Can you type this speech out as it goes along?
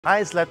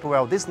I slept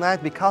well this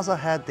night because I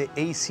had the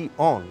AC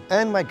on.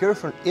 And my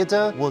girlfriend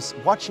Ida was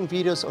watching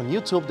videos on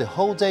YouTube the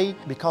whole day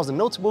because the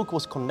notebook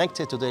was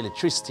connected to the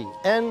electricity.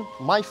 And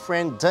my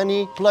friend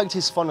Danny plugged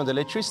his phone on the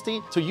electricity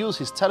to use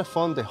his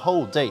telephone the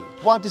whole day.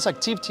 What these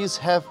activities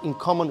have in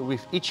common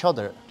with each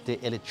other?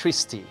 The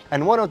electricity.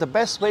 And one of the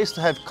best ways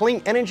to have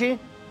clean energy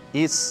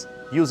is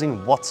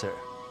using water.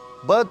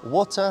 But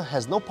water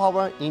has no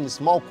power in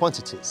small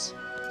quantities.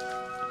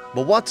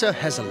 But water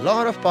has a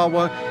lot of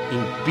power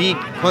in big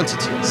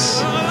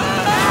quantities.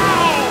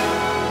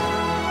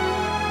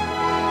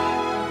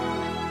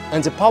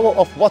 And the power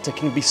of water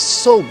can be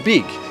so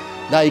big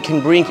that it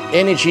can bring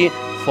energy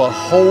for a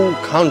whole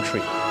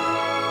country.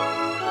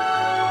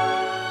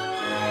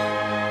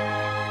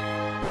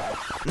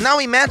 Now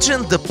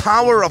imagine the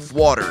power of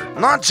water,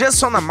 not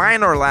just on a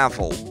minor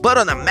level, but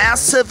on a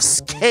massive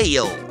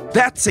scale.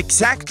 That's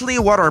exactly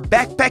what our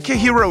backpacker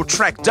hero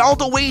trekked all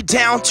the way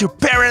down to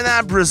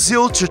Paraná,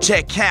 Brazil to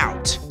check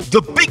out.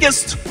 The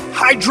biggest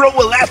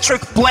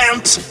hydroelectric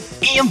plant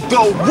in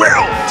the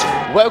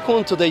world!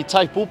 Welcome to the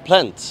Itaipu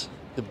plant,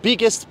 the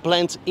biggest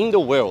plant in the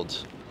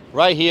world,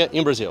 right here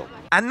in Brazil.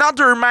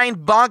 Another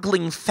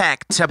mind-boggling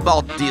fact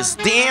about this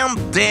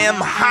damn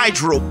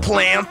hydro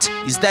plant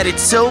is that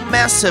it's so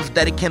massive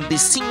that it can be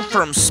seen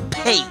from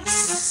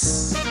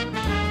space.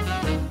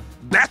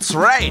 That's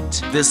right,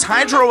 this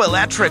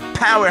hydroelectric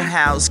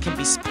powerhouse can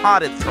be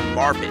spotted from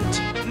orbit.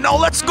 Now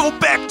let's go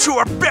back to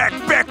our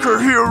backpacker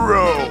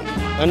hero!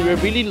 And we're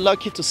really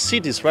lucky to see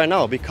this right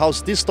now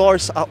because these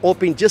doors are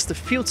open just a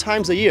few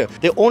times a year.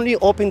 They only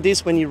open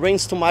this when it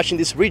rains too much in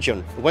this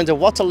region, when the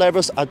water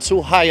levels are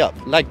too high up,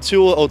 like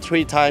 2 or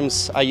 3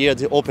 times a year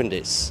they open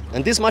this.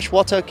 And this much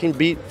water can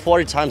be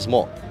 40 times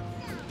more.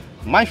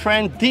 My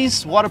friend,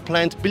 this water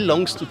plant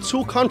belongs to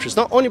 2 countries,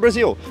 not only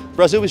Brazil.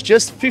 Brazil is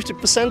just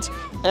 50%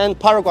 and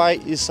Paraguay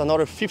is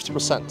another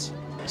 50%.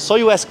 So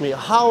you ask me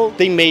how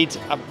they made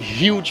a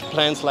huge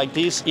plant like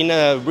this in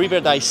a river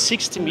that is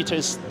 60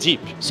 meters deep.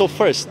 So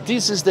first,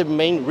 this is the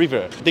main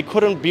river. They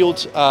couldn't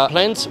build a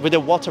plant with the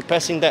water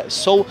passing there.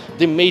 So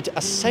they made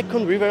a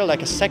second river,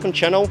 like a second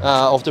channel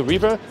of the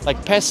river,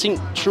 like passing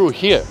through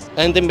here.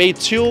 And they made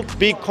 2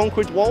 big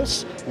concrete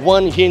walls,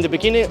 one here in the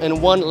beginning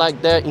and one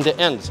like there in the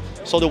end.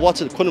 So the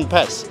water couldn't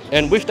pass.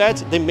 And with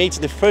that, they made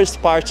the first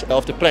part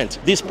of the plant,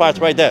 this part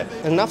right there.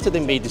 And after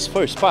they made this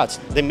first part,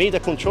 they made a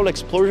control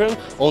explosion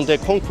on the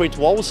concrete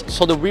walls,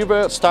 so the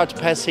river started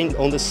passing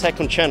on the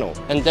second channel.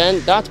 And then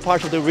that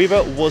part of the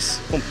river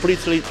was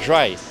completely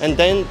dry. And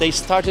then they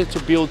started to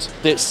build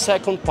the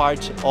second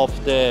part of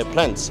the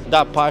plant,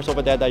 that part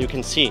over there that you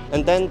can see.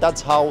 And then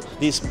that's how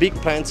this big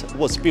plant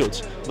was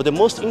built. But the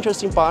most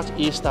interesting part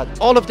is that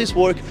all of this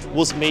work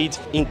was made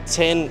in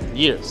 10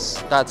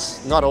 years.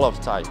 That's not a lot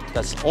of time.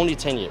 That's only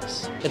 10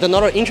 years. And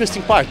another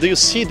interesting part, do you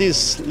see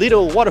this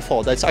little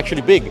waterfall that's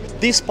actually big?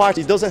 This part,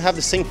 it doesn't have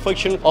the same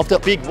function of the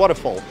big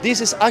waterfall. This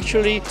is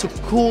actually to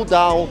cool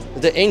down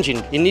the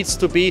engine. It needs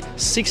to be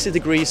 60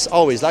 degrees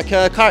always, like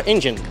a car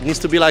engine. It needs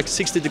to be like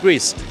 60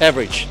 degrees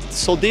average.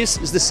 So this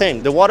is the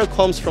same. The water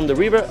comes from the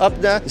river up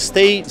there,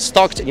 stay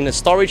stocked in a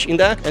storage in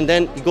there, and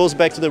then it goes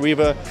back to the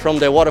river from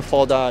the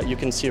waterfall that you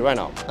can see right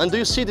now. And do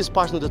you see this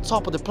part on the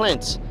top of the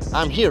plant?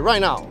 I'm here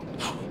right now.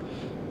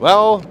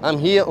 Well, I'm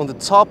here on the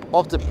top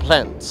of the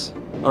plant.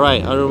 All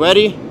right, are you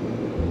ready?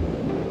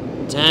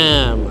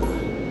 Damn.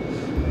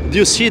 Do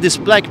you see this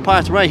black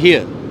part right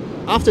here?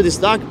 After this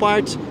dark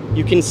part,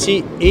 you can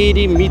see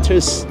 80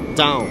 meters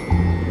down.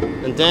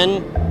 And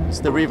then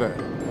it's the river.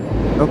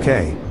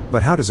 Okay,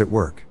 but how does it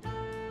work?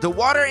 The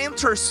water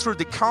enters through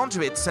the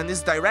conduits and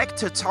is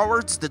directed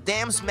towards the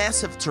dam's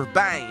massive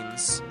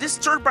turbines. These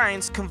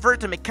turbines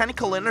convert the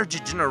mechanical energy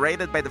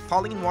generated by the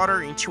falling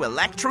water into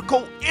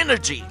electrical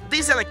energy.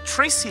 This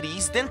electricity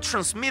is then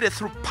transmitted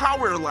through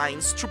power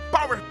lines to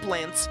power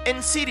plants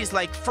in cities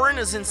like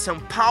Furnas in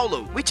São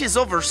Paulo, which is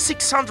over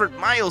 600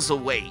 miles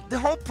away. The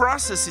whole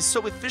process is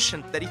so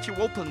efficient that if you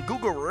open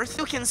Google Earth,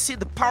 you can see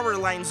the power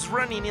lines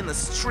running in a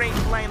straight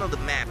line on the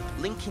map,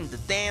 linking the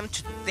dam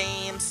to the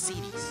dam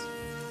cities.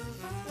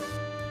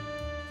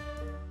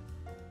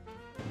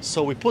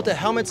 So we put the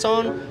helmets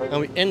on and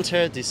we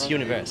enter this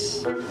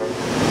universe.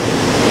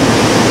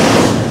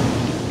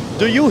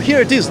 Do you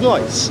hear this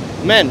noise?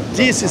 Man,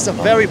 this is a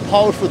very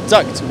powerful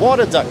duct,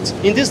 water duct.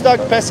 In this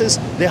duct passes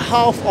the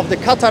half of the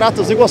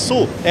Cataratas do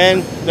Iguaçu,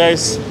 and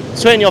there's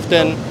 20 of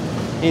them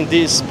in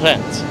this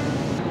plant.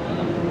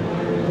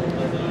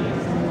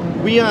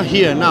 We are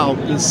here now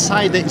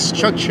inside the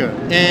structure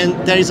and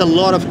there is a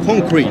lot of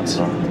concrete.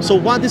 So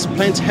what this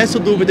plant has to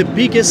do with the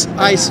biggest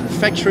ice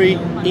factory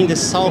in the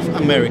South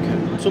America.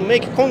 To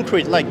make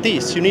concrete like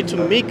this, you need to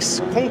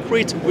mix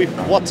concrete with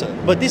water.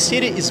 But this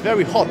city is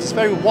very hot, it's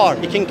very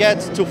warm. It can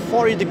get to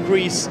 40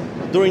 degrees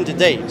during the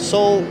day.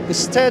 So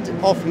instead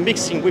of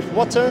mixing with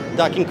water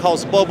that can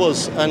cause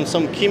bubbles and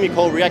some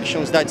chemical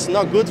reactions that's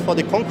not good for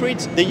the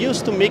concrete, they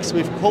used to mix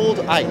with cold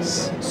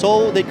ice.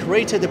 So they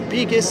created the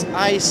biggest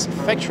ice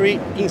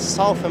factory in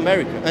South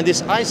America. And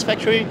this ice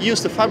factory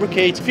used to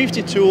fabricate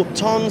 52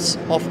 tons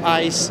of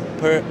ice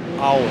per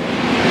hour.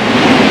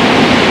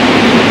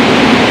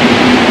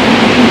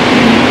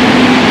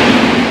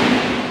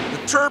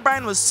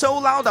 is so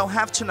loud I'll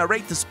have to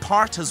narrate this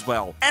part as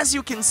well. As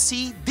you can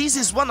see, this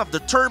is one of the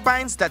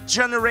turbines that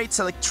generates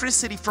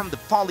electricity from the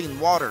falling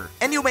water.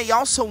 And you may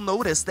also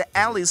notice the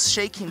alley is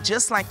shaking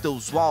just like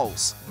those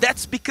walls.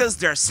 That's because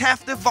there's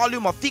half the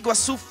volume of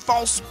Iguaçu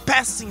Falls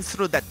passing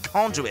through that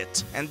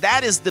conduit. And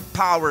that is the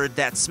power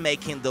that's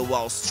making the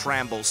walls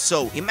tremble.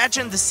 So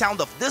imagine the sound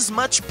of this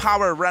much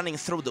power running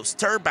through those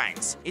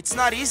turbines. It's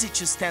not easy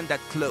to stand that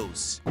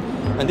close.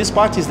 And this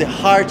part is the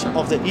heart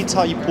of the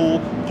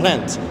Itaipu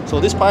plant. So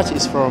this part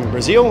is from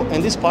Brazil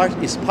and this part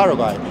is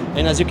Paraguay.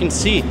 And as you can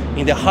see,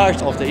 in the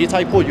heart of the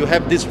Itaipu, you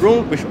have this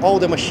room with all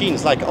the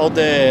machines, like all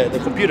the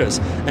computers.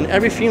 And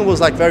everything was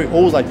like very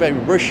old, like very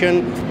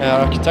Russian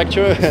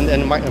architecture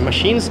and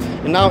machines.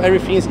 And now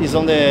everything is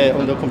on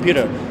the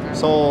computer.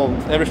 So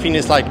everything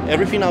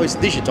now is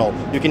digital.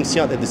 You can see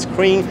on the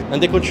screen,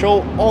 and they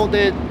control all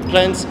the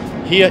plants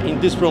here in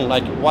this room,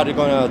 like what they're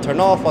gonna turn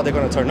off, what they're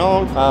gonna turn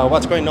on,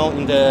 what's going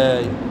on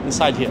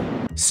inside here.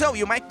 So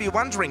you might be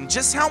wondering,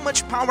 just how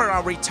much power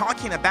are we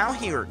talking about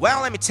here?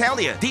 Well, let me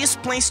tell you, this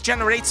place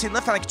generates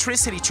enough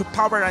electricity to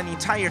power an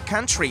entire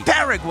country,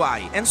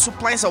 Paraguay, and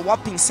supplies a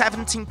whopping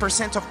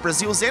 17% of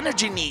Brazil's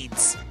energy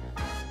needs.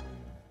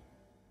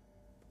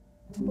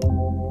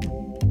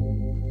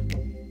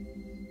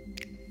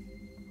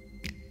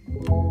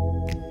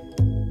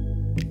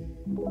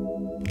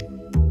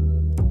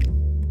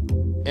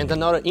 And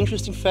another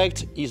interesting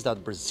fact is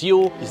that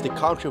Brazil is the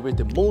country with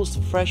the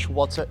most fresh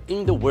water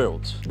in the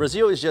world.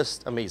 Brazil is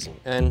just amazing,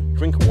 and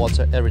drink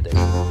water every day.